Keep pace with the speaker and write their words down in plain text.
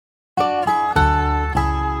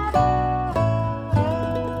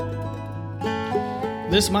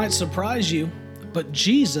This might surprise you, but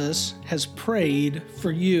Jesus has prayed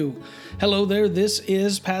for you. Hello there, this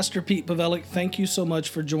is Pastor Pete Pavelic. Thank you so much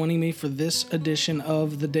for joining me for this edition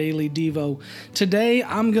of the Daily Devo. Today,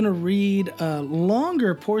 I'm going to read a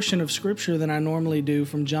longer portion of Scripture than I normally do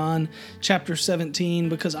from John chapter 17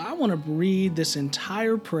 because I want to read this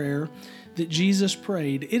entire prayer that Jesus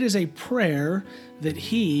prayed. It is a prayer that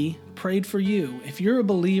He prayed for you. If you're a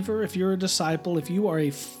believer, if you're a disciple, if you are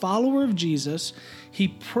a follower of Jesus, He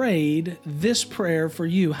prayed this prayer for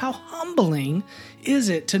you. How humbling is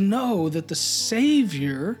it to know that the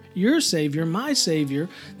Savior, your Savior, my Savior,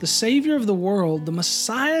 the Savior of the world, the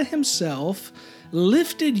Messiah Himself,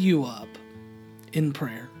 lifted you up in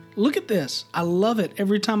prayer. Look at this. I love it.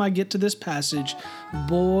 Every time I get to this passage,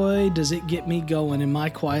 boy, does it get me going in my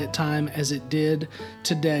quiet time as it did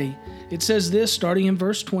today. It says this, starting in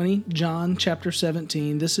verse 20, John chapter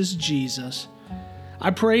 17. This is Jesus.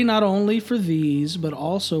 I pray not only for these, but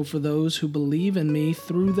also for those who believe in me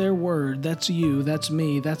through their word. That's you, that's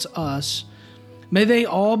me, that's us. May they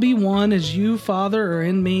all be one as you, Father, are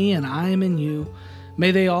in me and I am in you.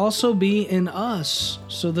 May they also be in us,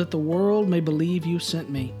 so that the world may believe you sent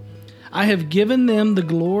me. I have given them the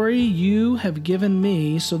glory you have given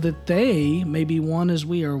me, so that they may be one as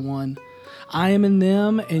we are one. I am in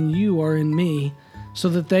them, and you are in me, so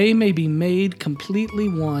that they may be made completely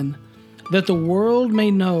one, that the world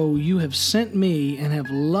may know you have sent me and have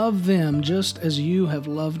loved them just as you have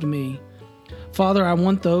loved me. Father, I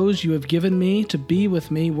want those you have given me to be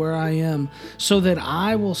with me where I am, so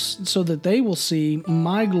that they will see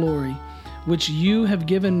my glory, which you have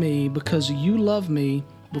given me, because you love me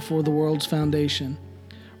before the world's foundation.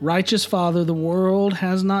 Righteous Father, the world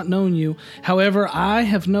has not known you. However, I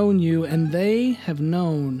have known you, and they have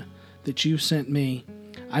known that you sent me.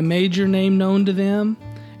 I made your name known to them,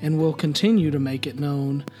 and will continue to make it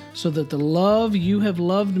known, so that the love you have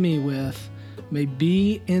loved me with may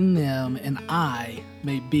be in them, and I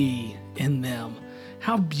may be in them.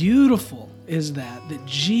 How beautiful is that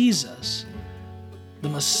Jesus, the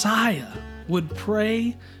Messiah, would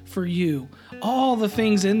pray for you. All the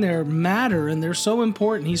things in there matter, and they're so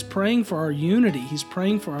important. He's praying for our unity. He's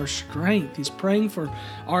praying for our strength. He's praying for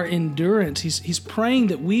our endurance. He's praying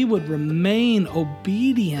that we would remain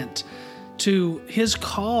obedient to His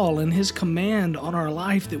call and His command on our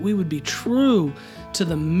life, that we would be true to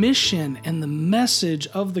the mission and the message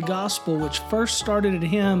of the gospel, which first started at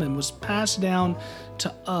Him and was passed down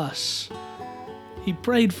to us. He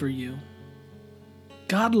prayed for you.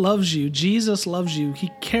 God loves you. Jesus loves you.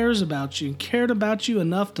 He cares about you and cared about you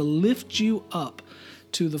enough to lift you up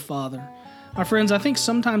to the Father. My friends, I think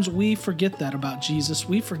sometimes we forget that about Jesus.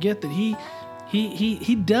 We forget that He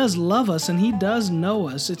does love us and He does know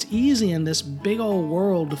us. It's easy in this big old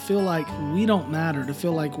world to feel like we don't matter, to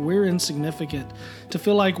feel like we're insignificant, to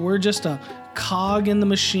feel like we're just a cog in the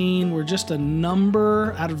machine. We're just a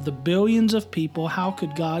number out of the billions of people. How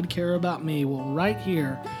could God care about me? Well, right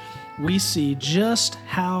here, we see just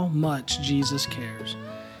how much Jesus cares.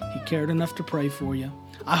 He cared enough to pray for you.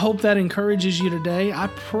 I hope that encourages you today. I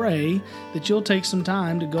pray that you'll take some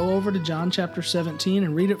time to go over to John chapter 17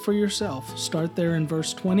 and read it for yourself. Start there in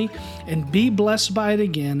verse 20 and be blessed by it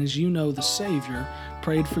again as you know the Savior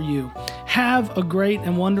prayed for you. Have a great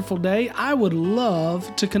and wonderful day. I would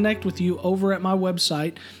love to connect with you over at my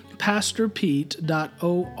website,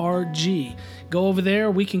 pastorpete.org. Go over there.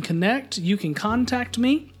 We can connect. You can contact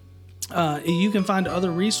me. You can find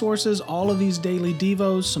other resources, all of these daily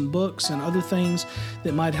devos, some books, and other things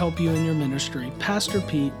that might help you in your ministry.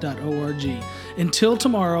 pastorpete.org. Until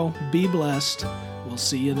tomorrow, be blessed. We'll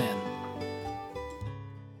see you then.